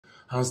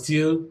And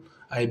still,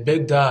 I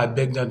begged her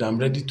that I'm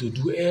ready to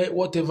do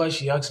whatever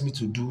she asked me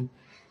to do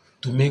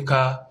to make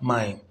her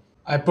mine.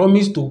 I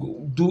promised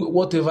to do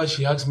whatever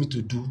she asked me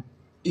to do,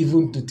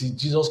 even till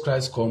Jesus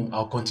Christ come.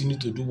 I'll continue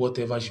to do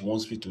whatever she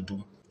wants me to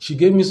do. She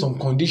gave me some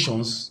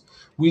conditions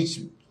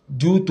which,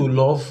 due to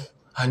love,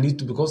 I need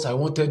to, because I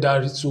wanted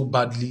that so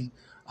badly,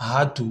 I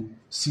had to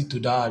see to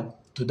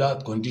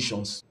that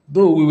conditions.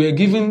 Though we were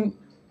given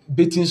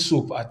bathing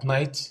soap at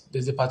night,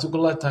 there's a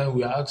particular time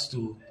we are asked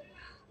to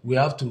we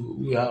are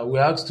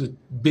asked to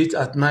bathe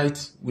at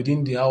night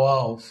within the hour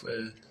of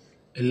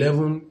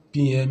 11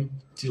 p.m.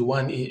 till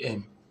 1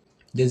 a.m.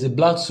 There's a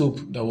black soap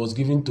that was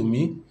given to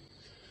me,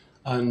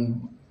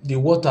 and the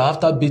water,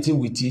 after bathing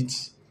with it,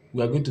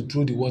 we are going to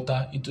throw the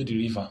water into the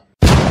river.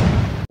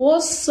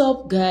 What's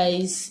up,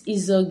 guys?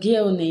 It's your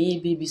girl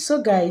n0w.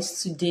 So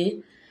guys,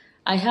 today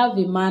I have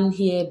a man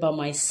here by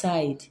my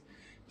side.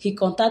 He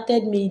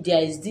contacted me.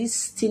 There is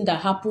this thing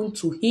that happened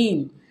to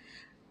him.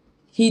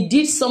 He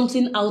did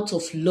something out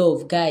of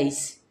love,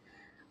 guys,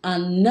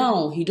 and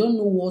now he don't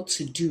know what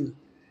to do.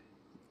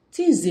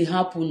 Things they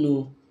happen,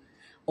 no.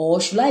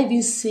 Or should I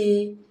even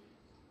say,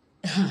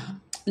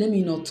 let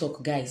me not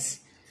talk, guys.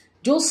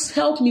 Just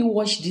help me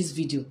watch this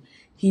video.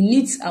 He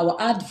needs our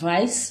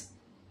advice,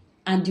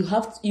 and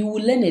you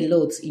will learn a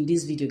lot in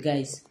this video,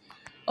 guys.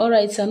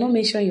 Alright, so not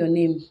mention your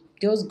name.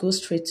 Just go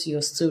straight to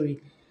your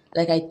story.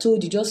 Like I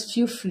told you, just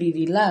feel free,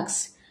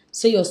 relax.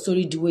 Say your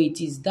story the way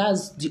it is.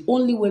 That's the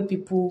only way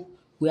people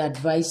will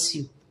advise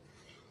you.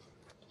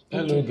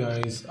 Hello,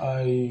 guys.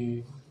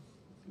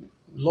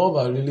 Love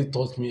has really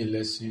taught me a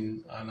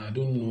lesson, and I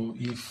don't know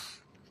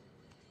if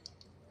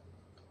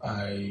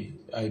I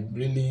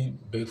really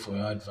beg for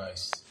your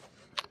advice.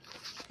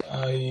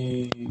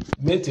 I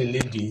met a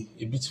lady,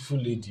 a beautiful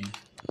lady,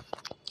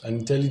 an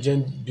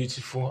intelligent,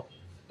 beautiful,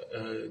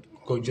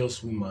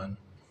 gorgeous woman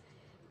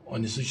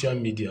on the social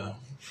media,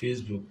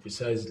 Facebook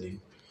precisely.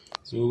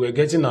 So we were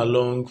getting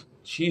along.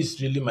 She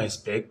is really my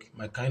spec,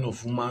 my kind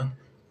of woman,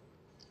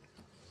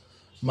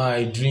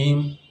 my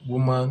dream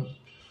woman.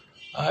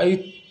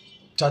 I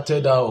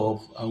chatted her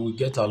up and we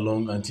get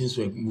along and things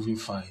were moving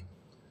fine.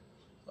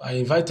 I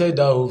invited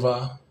her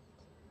over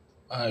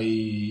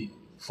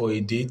for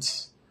a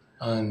date,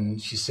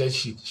 and she said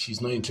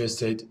she's not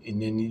interested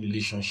in any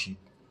relationship.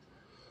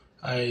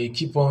 I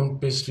keep on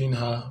pestering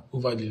her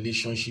over the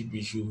relationship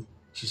issue.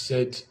 She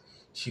said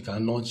she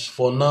cannot.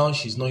 For now,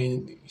 she's not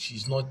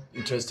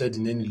interested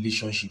in any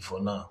relationship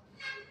for now,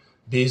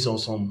 based on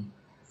some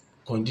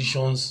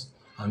conditions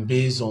and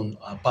based on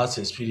her past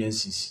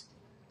experiences.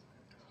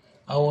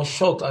 I was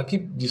shocked. I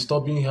keep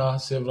disturbing her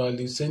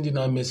severally, sending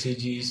her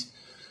messages,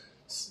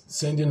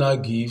 sending her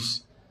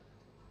gifts,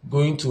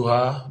 going to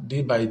her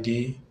day by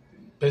day,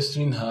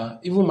 pestering her.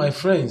 Even my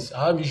friends,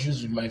 I have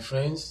issues with my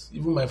friends.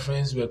 Even my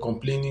friends were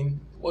complaining.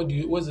 What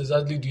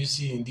exactly do you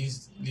see in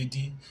this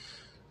lady?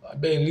 I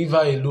beg, leave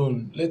her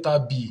alone. Let her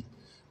be.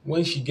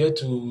 When she get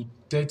to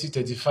 30,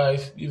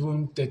 35,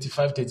 even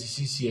 35,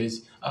 36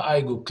 years, her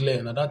eye go clear.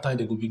 And at that time,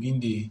 they go begin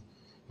the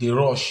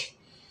rush.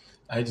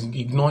 I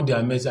ignore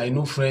their message. I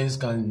know friends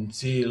can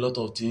say a lot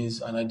of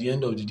things, and at the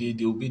end of the day,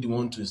 they will be the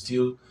one to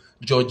still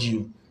judge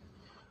you.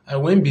 I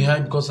went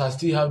behind because I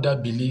still have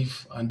that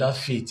belief and that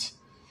faith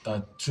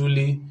that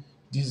truly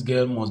this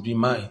girl must be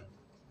mine.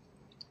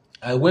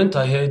 I went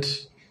ahead,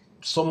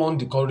 summoned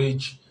the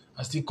courage,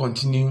 and still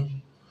continue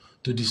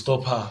to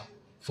disturb her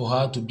for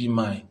her to be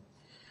mine.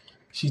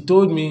 She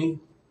told me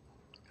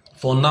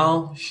for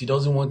now she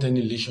doesn't want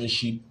any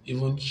relationship,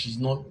 even she's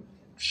not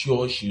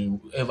sure she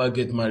will ever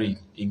get married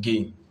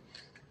again.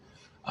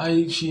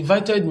 She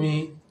invited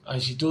me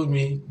and she told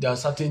me there are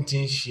certain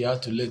things she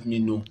had to let me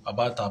know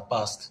about her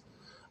past,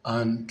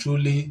 and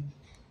truly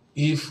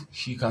if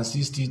she can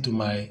still to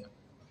my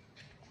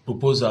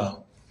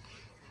proposal.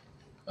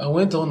 I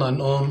went on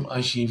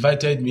and she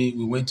invited me.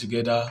 We went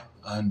together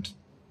and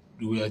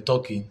we were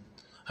talking,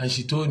 and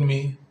she told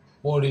me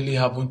what really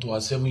happened to her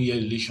 7-year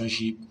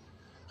relationship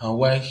and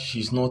why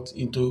she's not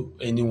into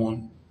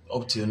anyone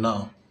up till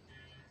now.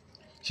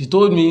 She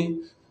told me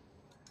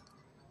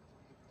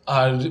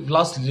her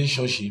last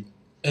relationship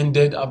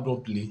ended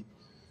abruptly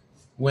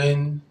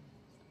when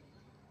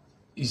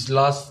his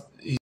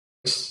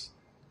ex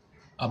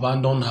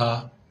abandoned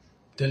her,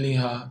 telling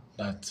her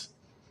that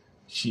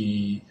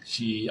she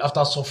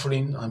after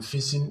suffering and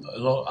facing a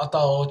lot, after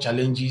all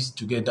challenges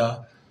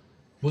together,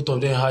 both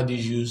of them had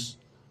issues,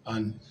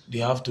 and they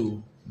have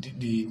to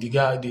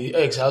the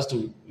ex has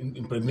to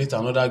impregnate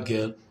another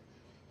girl,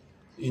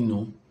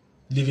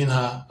 leaving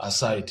her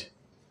aside.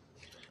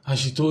 And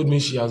she told me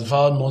she has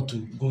vowed not to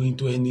go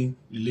into any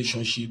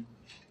relationship,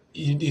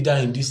 either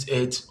in this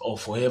earth or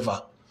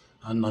forever,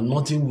 and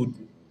nothing would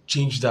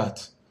change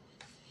that.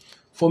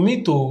 For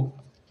me to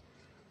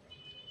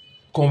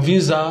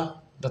convince her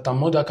that I'm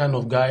not that kind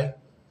of guy,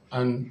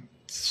 and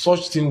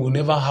such thing will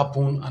never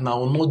happen, and I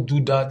will not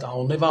do that, I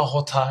will never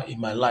hurt her in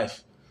my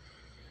life,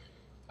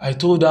 I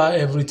told her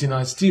everything,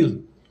 and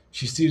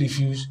she still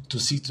refused to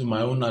seek to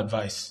my own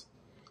advice.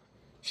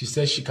 She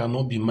said she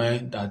cannot be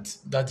mine,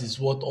 that is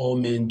what all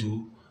men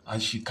do,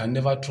 and she can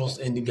never trust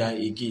any guy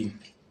again.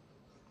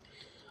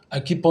 I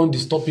keep on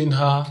disturbing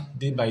her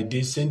day by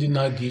day, sending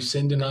her gifts,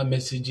 sending her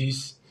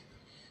messages,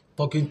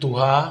 talking to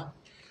her,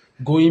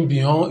 going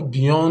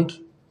beyond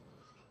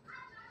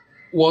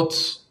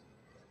what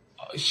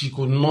she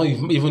could not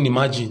even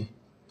imagine.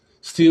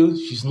 Still,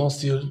 she's not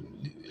still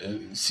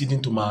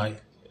ceding to my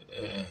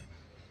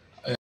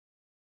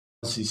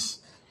advances.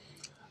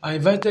 I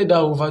invited her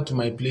over to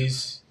my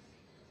place.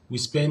 We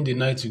spent the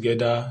night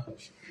together.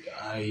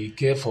 I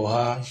care for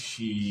her.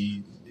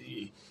 She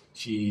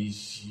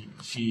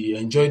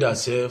enjoyed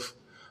herself,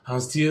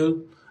 and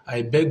still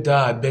I begged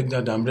her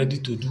that I'm ready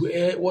to do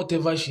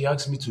whatever she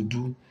asked me to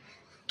do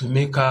to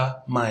make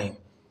her mine.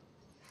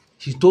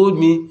 She told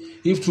me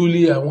if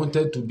truly I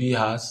wanted to be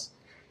hers,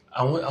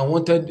 I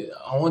wanted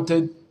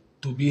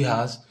to be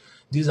hers,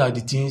 these are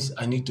the things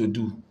I need to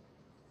do.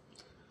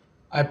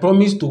 I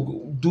promised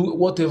to do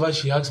whatever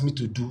she asked me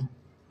to do,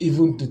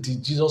 even till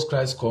Jesus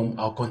Christ come.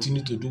 I'll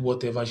continue to do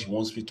whatever she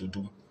wants me to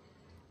do.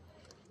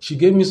 She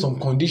gave me some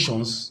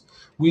conditions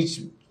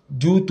which,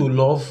 due to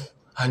love,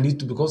 I need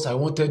to, because I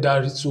wanted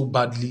her so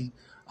badly,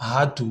 I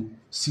had to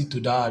see to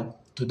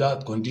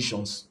that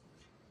conditions.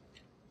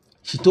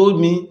 She told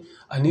me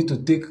I need to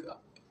take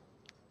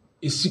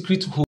a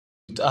secret hold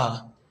with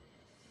her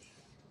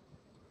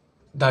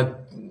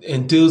that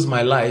entails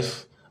my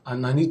life,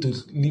 and I need to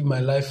live my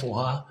life for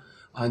her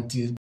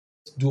until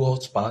do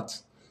us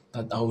part,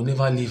 that I will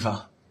never leave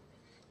her.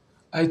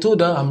 I told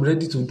her I'm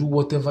ready to do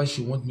whatever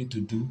she wants me to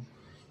do,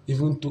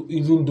 even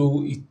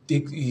though it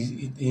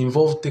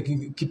involves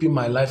keeping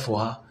my life for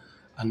her,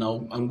 and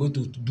I'm going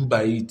to do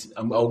by it.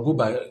 I'll go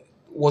by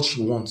what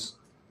she wants.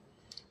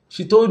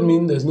 She told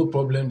me there's no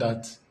problem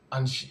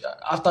and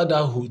after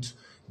that oath,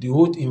 the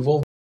oath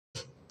involved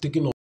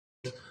taking of,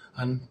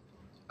 and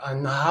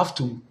I have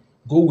to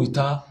go with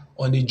her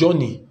on a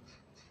journey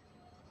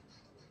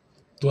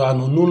to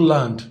an unknown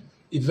land,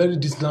 a very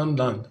distant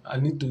land. I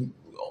need to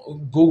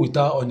go with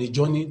her on a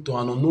journey to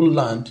an unknown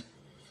land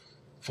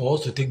for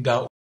us to take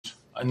that,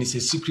 and it's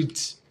a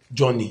secret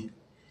journey.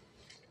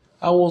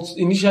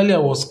 Initially I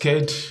was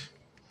scared.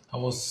 I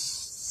was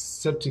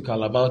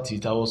skeptical about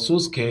it. I was so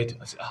scared.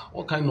 I said,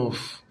 what kind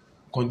of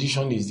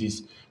condition is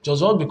this?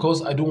 Just all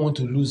because I don't want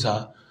to lose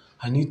her,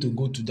 I need to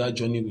go to that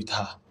journey with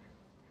her.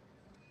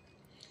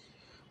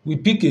 We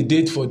pick a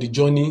date for the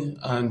journey,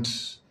 and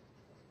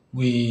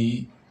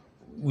we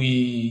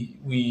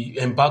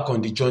embark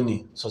on the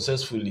journey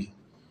successfully.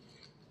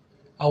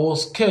 I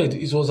was scared.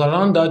 It was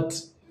around that,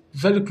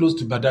 very close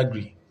to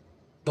Badagry.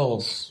 That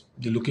was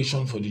the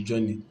location for the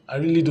journey. I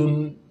really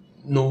don't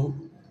know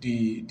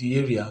the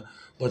area,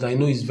 but I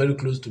know it's very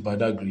close to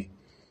Badagry,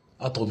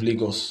 out of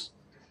Lagos.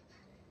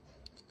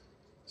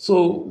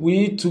 So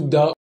we took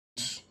that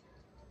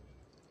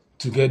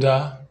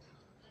together,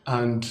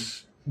 and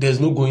there's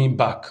no going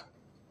back.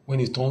 When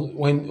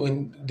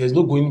there's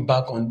no going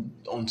back on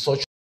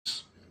such,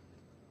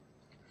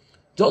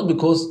 just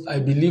because I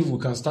believe we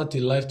can start a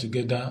life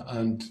together,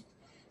 and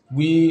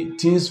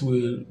things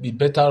will be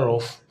better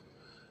off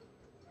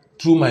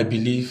through my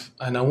belief,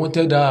 and I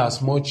wanted her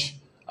as much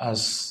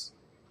as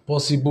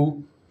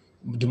possible,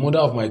 the mother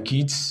of my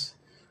kids,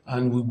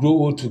 and we grow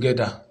old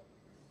together.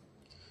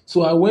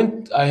 So I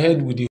went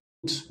ahead with the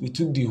oath. We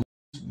took the oath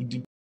with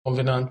the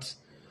covenant,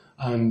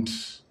 and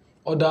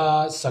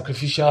other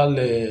sacrificial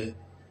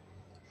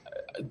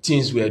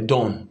things were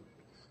done.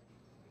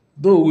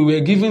 Though we were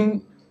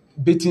given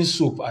bathing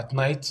soap at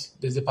night,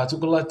 there's a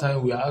particular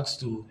time we are asked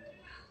to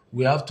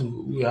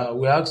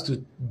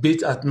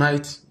bathe at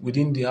night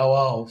within the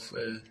hour of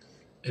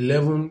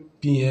 11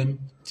 p.m.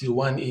 till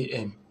 1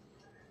 a.m.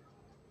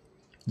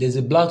 There's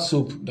a black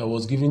soap that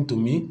was given to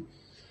me,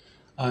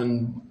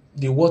 and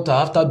the water,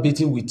 after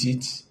bathing with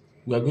it,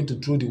 we are going to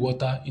throw the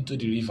water into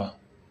the river.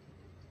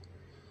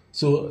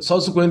 So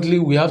subsequently,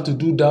 we have to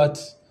do that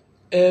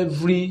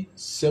every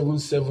 7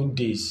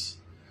 days.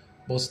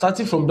 But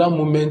starting from that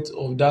moment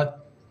of that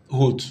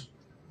oath,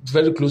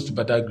 very close to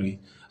Badagry,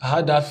 I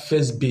had that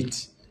first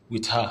bath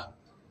with her.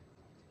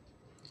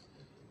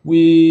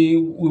 We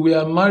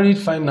were married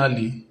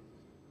finally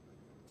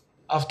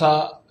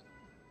after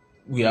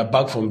we are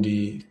back from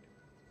the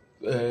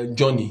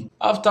journey.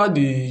 After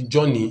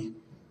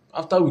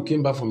we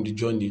came back from the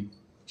journey,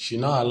 she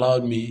now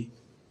allowed me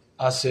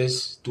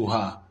access to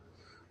her.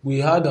 We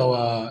had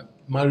our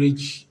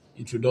marriage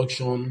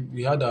introduction.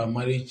 We had our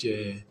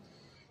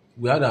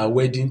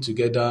wedding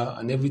together,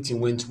 and everything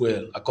went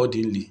well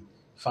accordingly,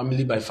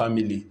 family by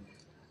family.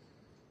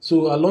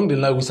 So along the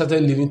line, we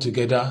started living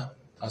together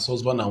as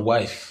husband and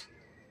wife.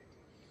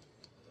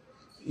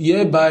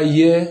 Year by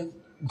year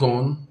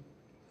gone,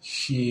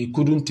 she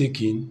couldn't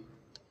take in,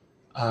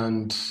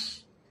 and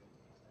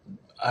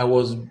I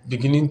was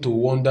beginning to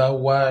wonder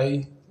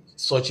why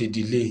such a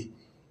delay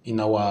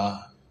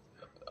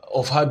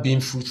of her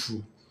being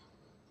fruitful,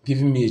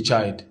 giving me a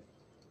child.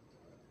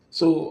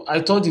 So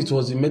I thought it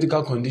was a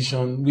medical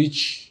condition,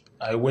 which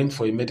I went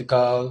for a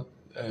medical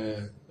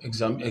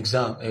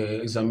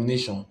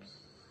examination.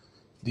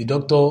 The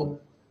doctor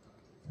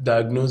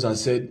diagnosed and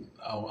said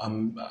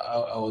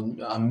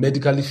I'm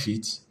medically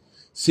fit.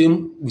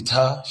 Same with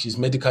her, she's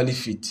medically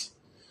fit.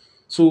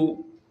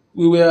 So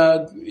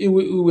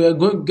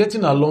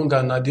getting along,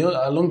 and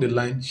along the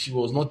line, she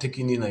was not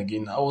taking in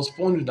again. I was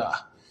wondering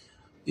that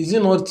is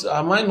it not?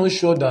 Am I not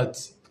sure that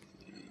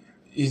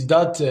is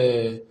that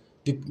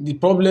the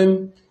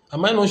problem?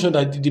 Am I not sure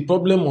that the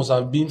problem must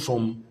have been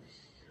from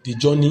the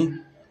journey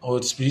or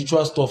the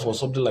spiritual stuff or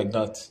something like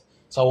that?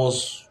 So I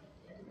was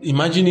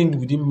imagining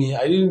within me.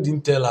 I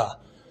didn't tell her,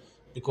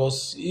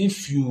 because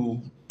if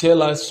you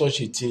tell her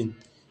such a thing,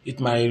 it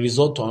might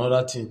result to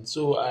another thing.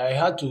 So I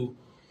had to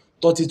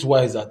thought it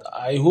wise that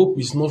I hope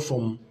it's not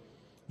from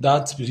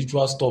that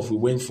spiritual stuff we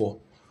went for,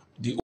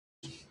 the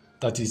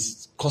that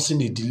is causing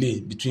the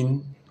delay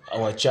between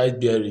our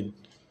childbearing.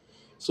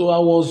 So I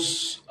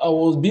was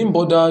being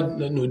bothered,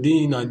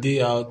 day in and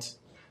day out,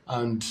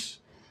 and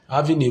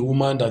having a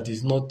woman that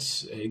is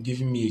not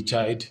giving me a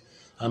child,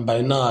 and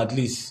by now at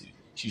least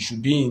she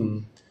should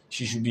be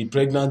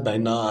pregnant by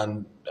now,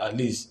 and at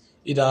least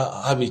either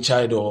have a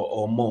child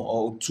or more,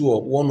 or two,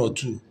 or one or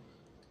two.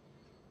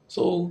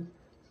 So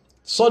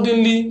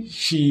suddenly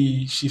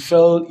she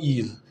fell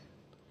ill.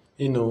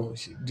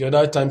 The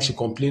other time she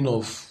complained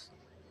of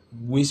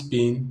waist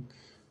pain.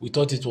 We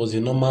thought it was a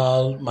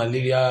normal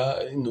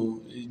malaria,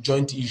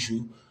 joint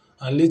issue.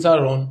 And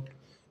later on,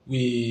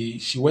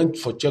 she went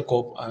for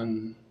checkup,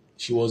 and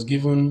she was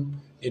given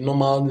a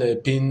normal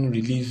pain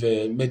relief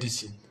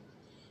medicine.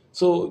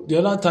 So the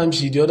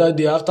other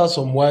day, after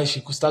some while,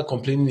 she could start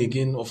complaining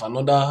again of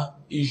another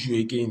issue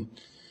again,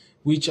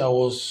 which I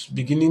was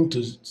beginning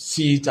to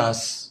see it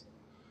as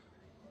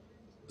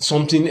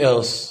something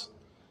else.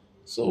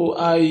 So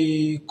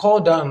I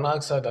called her and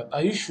asked her that,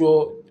 are you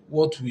sure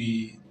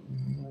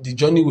the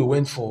journey we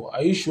went for,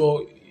 are you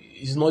sure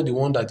is not the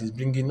one that is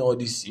bringing all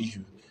this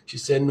issue? She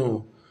said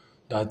no,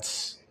 that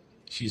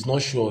she's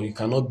not sure, it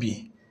cannot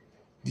be.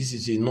 This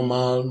is a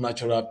normal,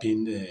 natural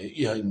pain,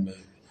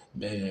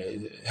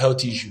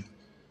 health issue.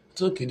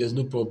 It's okay, there's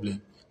no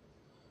problem.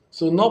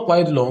 So not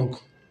quite long,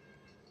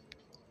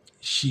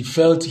 she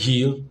felt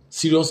ill,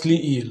 seriously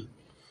ill,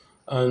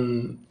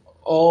 and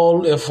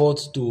all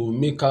efforts to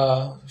make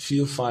her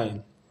feel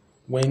fine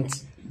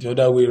went the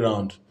other way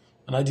round.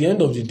 And at the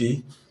end of the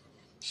day,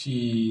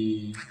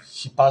 she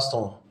passed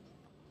on.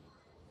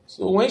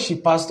 So when she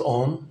passed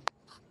on,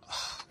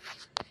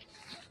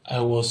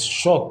 I was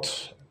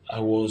shocked.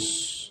 I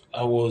was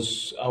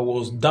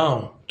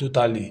down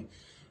totally.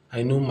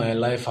 I know my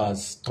life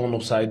has turned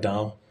upside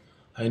down.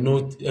 I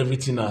know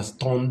everything has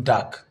turned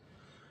dark.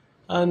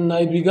 And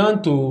I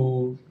began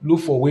to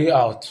look for way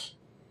out.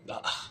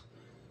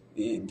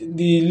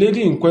 The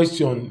lady in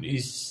question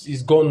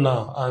is gone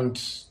now, and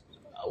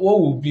what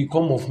will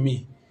become of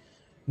me?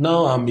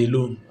 Now I'm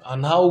alone,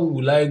 and how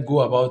will I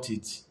go about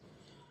it?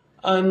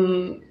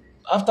 And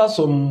after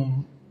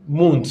some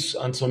months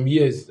and some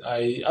years,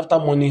 after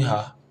mourning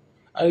her,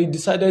 I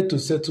decided to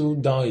settle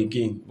down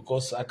again,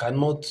 because I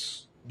cannot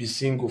be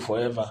single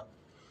forever.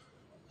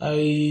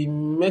 I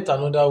met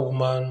another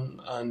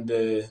woman, and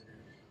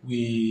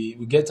we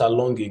get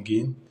along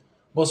again.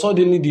 But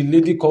suddenly the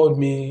lady called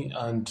me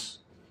and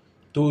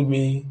told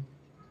me,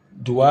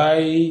 do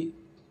I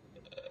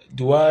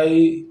do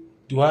I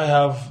do I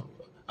have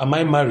am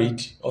I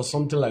married or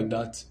something like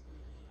that?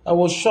 I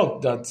was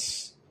shocked that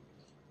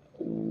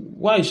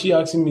why is she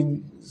asking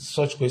me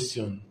such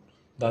question,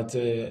 that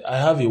I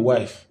have a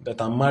wife, that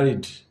I'm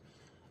married,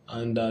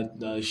 and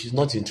that she's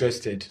not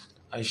interested,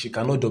 and she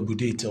cannot double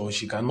date, or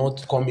she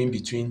cannot come in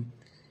between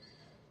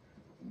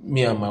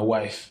me and my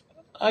wife.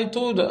 I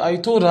told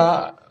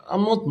her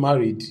I'm not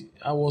married.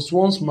 I was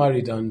once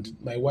married, and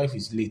my wife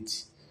is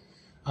late,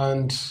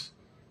 and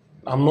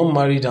I'm not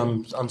married.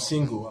 I'm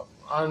single,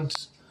 and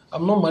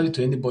I'm not married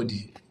to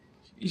anybody.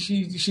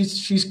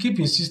 She's keep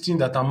insisting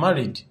that I'm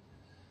married.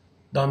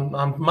 That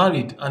I'm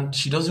married, and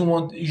she doesn't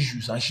want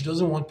issues, and she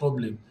doesn't want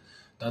problem.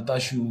 That I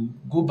should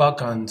go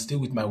back and stay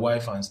with my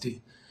wife and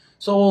stay.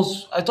 So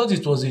I thought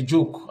it was a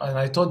joke, and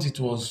I thought it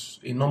was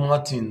a normal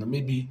thing.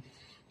 Maybe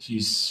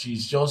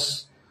she's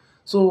just.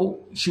 So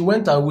she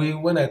went away.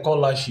 When I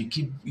call her, she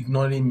keep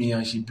ignoring me,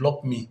 and she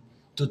blocked me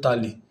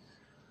totally.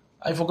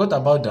 I forgot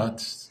about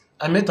that.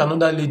 I met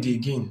another lady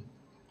again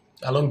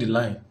along the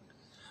line,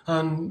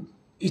 and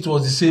it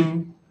was the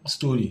same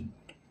story,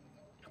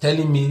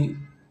 telling me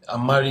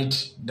I'm married.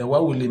 Then why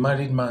will a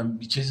married man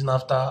be chasing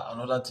after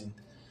another thing?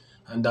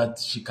 And that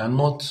she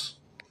cannot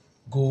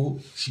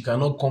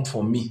come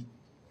for me,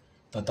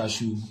 that I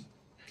should,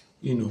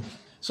 you know.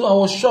 So I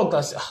was shocked.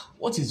 I said,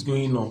 what is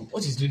going on?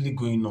 What is really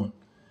going on?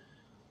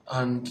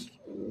 And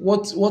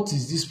what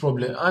is this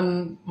problem?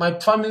 And my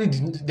family,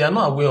 they are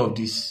not aware of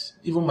this.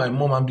 Even my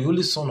mom, I'm the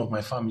only son of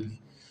my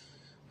family.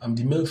 I'm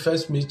the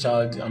first male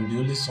child. I'm the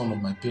only son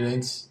of my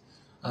parents.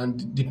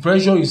 And the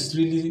pressure is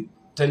really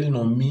telling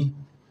on me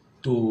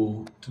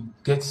to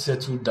get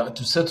settled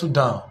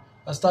down,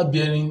 and start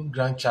bearing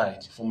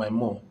grandchild for my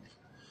mom.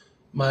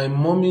 My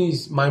mom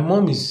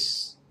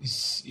is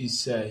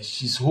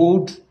she's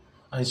old,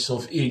 and she's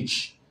of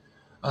age,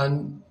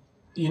 and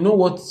you know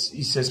what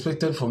is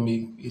expected from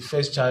a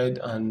first child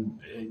and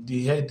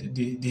the head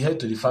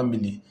to the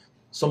family,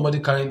 somebody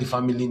carrying the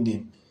family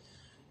name.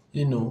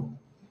 You know,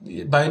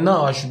 by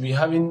now I should be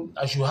having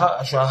I should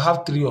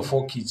have 3 or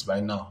 4 kids by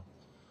now,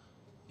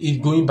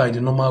 if going by the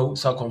normal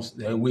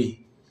way.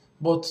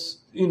 But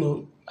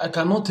I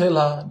cannot tell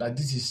her that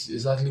this is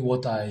exactly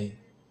what I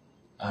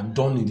have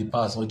done in the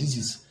past, or this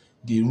is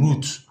the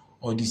route,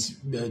 or this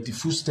the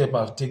footstep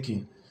I've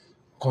taken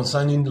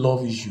concerning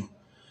love issue.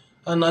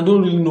 And I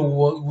don't really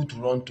know who to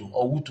run to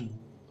or who to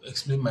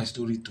explain my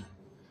story to.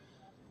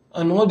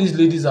 And all these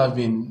ladies I've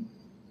been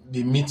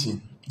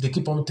meeting, they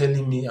keep on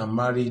telling me I'm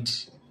married,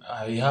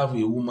 I have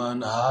a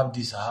woman, I have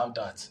this, I have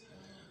that.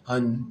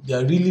 And they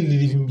are really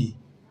leaving me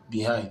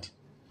behind.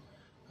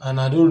 And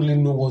I don't really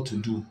know what to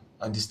do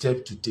and the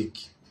step to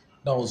take.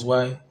 That was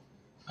why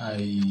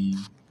I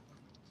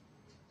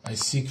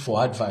seek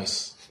for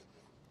advice.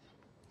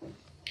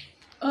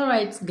 All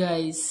right,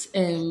 guys.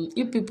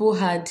 You people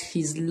had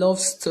his love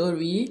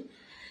story,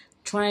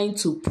 trying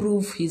to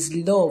prove his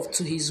love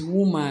to his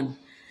woman.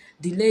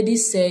 The lady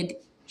said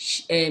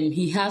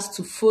he has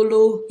to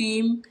follow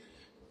him.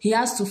 He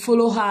has to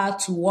follow her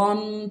to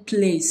one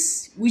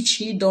place, which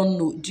he don't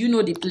know. Do you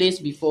know the place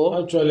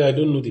before? Actually, I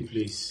don't know the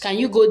place. Can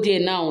you go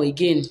there now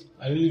again?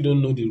 I really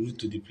don't know the route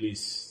to the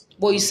place.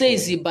 But you say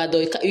it's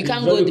Ibadan. You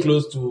can't go there. It's very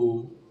close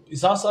to.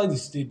 It's outside the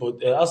state,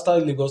 but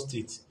outside Lagos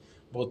State.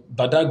 But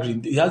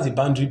Badagry, it has a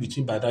boundary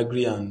between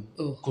Badagry and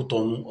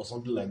Cotonou or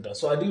something like that.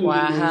 So I didn't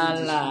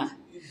really know.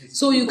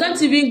 So you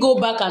can't even go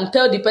back and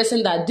tell the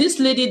person that this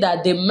lady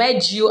that they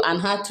merged you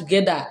and her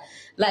together.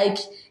 Like,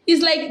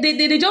 it's like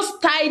they just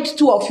tied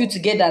 2 of you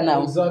together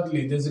now.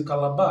 Exactly. There's a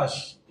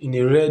calabash in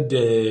a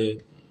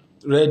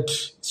red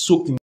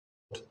soaked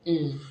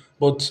in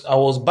But I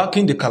was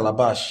backing the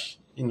calabash.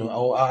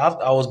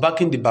 I was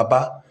backing the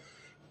baba.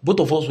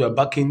 Both of us were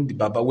backing the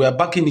baba. We are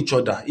backing each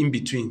other in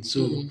between.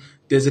 So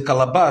there's a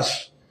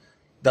calabash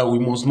that we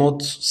must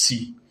not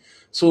see.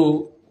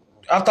 So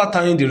after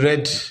tying the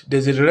red,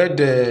 there's a red,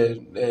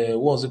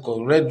 what's it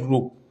called? Red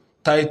rope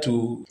tied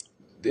to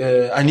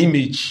an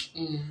image,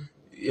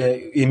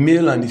 a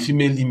male and a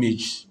female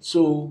image.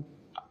 So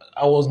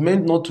I was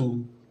meant not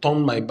to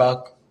turn my back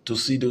to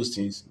see those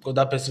things because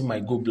that person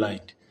might go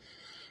blind.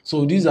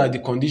 So these are the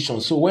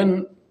conditions. So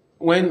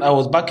when I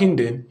was backing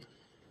them,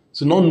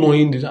 so not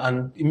knowing it,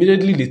 and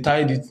immediately they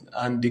tied it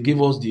and they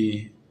gave us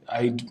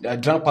I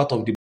drank part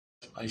of the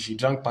and she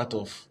drank part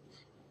of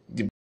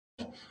the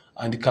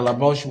and the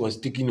calabash was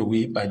taken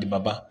away by the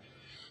baba.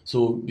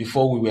 So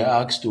before we were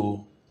asked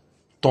to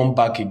turn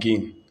back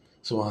again,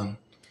 so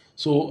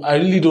I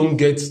really don't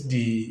get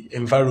the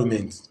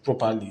environment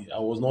properly. I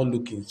was not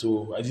looking,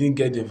 so I didn't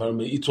get the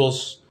environment. It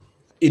was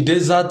a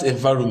desert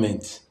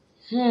environment,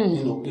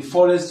 a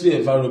forestry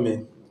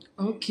environment.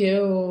 Okay.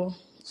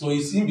 So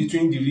it's in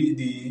between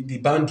the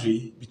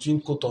boundary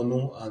between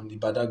Cotonou and the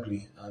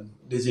Badagry, and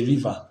there's a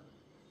river.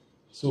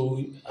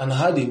 So, and I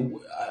had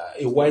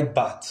a white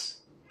bat,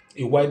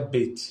 a white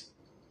bait,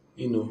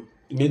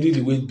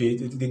 immediately white bait.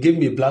 They gave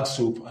me a black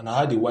soap, and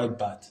I had a white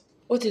bat.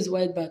 What is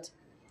white bat?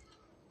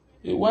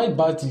 A white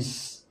bat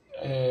is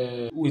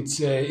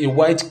with a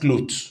white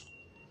cloth.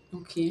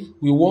 Okay.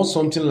 We wore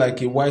something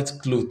like a white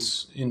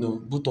cloth,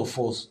 both of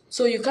us.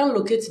 So you can't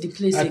locate the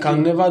place I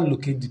can never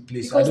locate the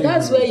place. Because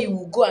that's where you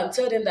will go and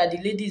tell them that the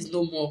lady is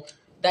no more,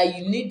 that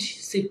you need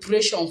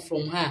separation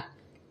from her.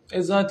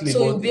 Exactly.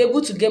 So you'll be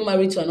able to get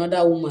married to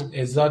another woman.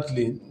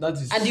 Exactly. That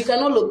is. And you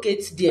cannot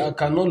locate there. I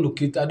cannot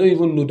locate. I don't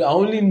even know. I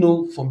only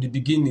know from the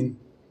beginning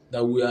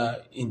that we are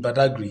in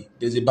Badagry.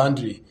 There's a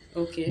boundary.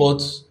 Okay.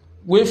 But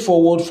way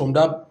forward from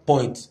that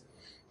point,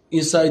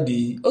 inside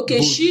the okay,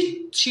 boat,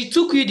 she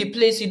took you the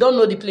place. You don't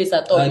know the place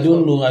at all. I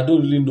don't know. I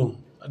don't really know.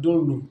 I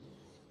don't know.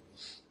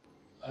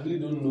 I really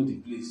don't know the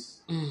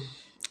place.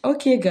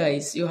 Okay,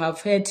 guys, you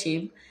have heard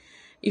him.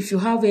 If you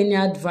have any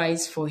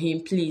advice for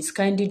him, please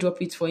kindly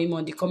drop it for him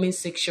on the comment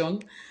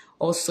section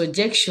or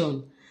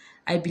suggestion.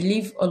 I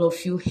believe all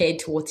of you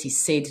heard what he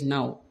said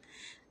now.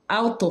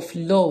 Out of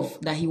love,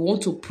 that he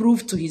wants to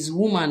prove to his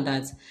woman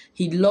that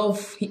he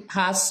loves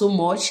her so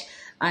much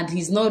and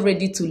he's not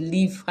ready to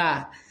leave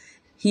her.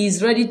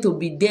 He's ready to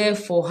be there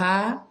for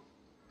her.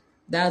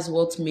 That's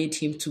what made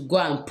him to go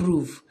and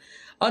prove.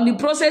 On the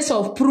process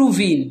of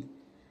proving,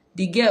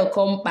 the girl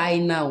come by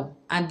now,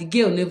 and the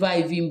girl never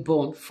even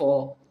born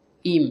for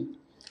him.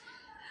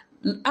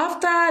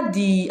 After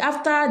the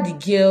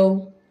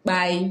girl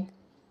by,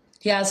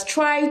 he has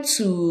tried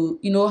to,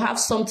 have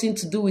something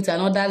to do with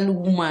another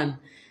woman.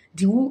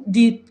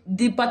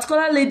 The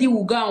particular lady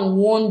will go and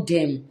warn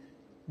them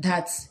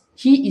that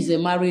he is a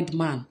married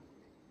man.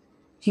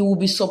 He will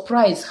be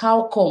surprised.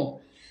 How come?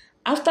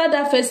 After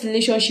that first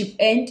relationship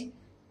end,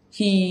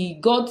 he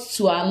got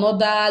to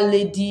another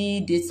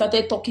lady. They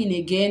started talking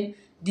again.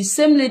 The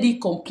same lady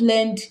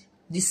complained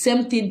the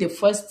same thing the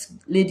first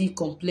lady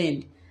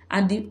complained.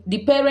 And the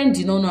parent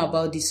did not know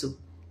about this. So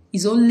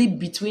it's only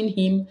between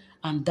him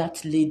and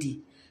that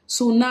lady.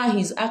 So now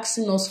he's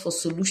asking us for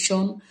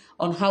solution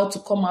on how to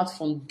come out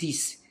from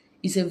this.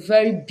 It's a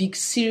very big,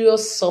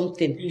 serious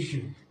something.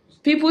 Issue.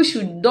 people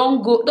should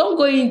don't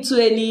go into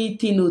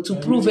anything or to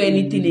prove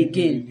anything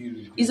again.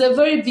 Really. It's a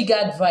very big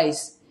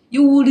advice.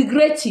 You will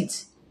regret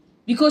it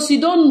because you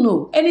don't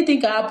know.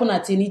 Anything can happen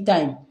at any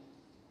time.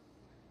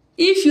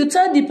 If you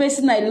tell the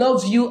person I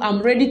love you,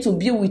 I'm ready to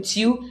be with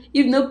you,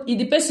 if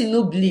the person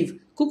no believe,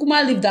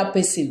 kukuma leave that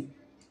person.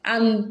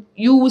 And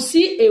you will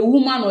see a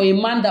woman or a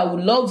man that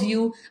will love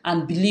you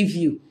and believe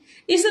you.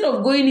 Instead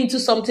of going into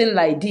something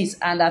like this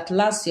and at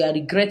last you are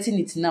regretting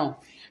it now,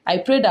 I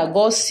pray that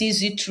God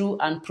sees you through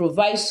and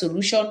provides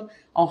solution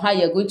on how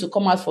you're going to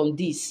come out from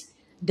this.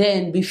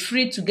 Then be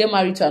free to get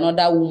married to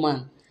another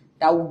woman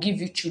that will give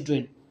you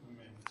children.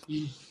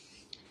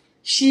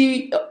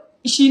 She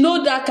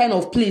know that kind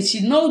of place.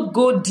 She not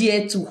go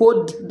there to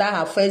hold that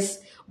her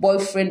first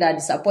boyfriend that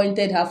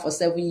disappointed her for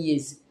 7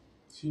 years.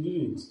 She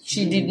didn't.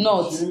 She did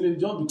not. She only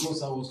just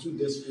because I was too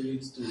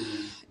desperate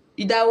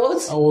to. That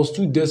what? I was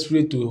too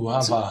desperate to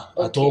have her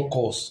at Okay. all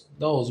costs.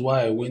 That was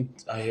why I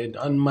went ahead.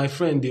 And my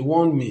friend, they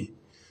warned me.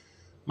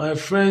 My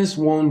friends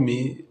warned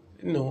me.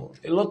 You know,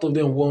 a lot of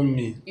them warned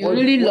me. You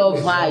really love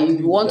her. exactly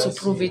You want to did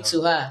I prove say it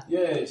to her.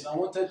 Yes, I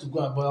wanted to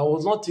go, but I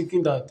was not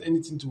thinking that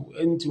anything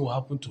will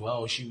happen to her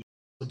or she will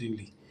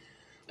suddenly.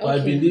 But I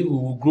Okay. believe we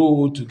will grow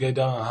old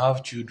together and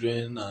have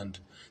children, and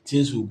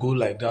things will go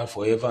like that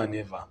forever and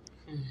ever.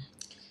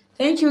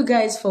 Thank you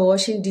guys for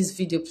watching this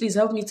video. Please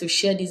help me to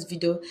share this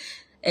video.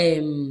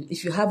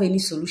 If you have any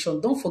solution,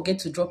 don't forget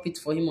to drop it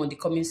for him on the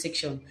comment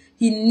section.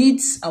 He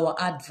needs our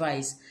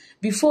advice.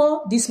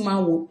 Before this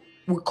man will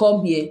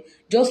come here,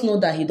 just know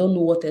that he don't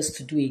know what else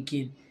to do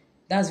again.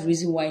 That's the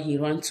reason why he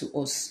ran to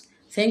us.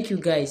 Thank you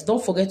guys.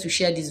 Don't forget to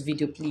share this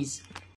video, please.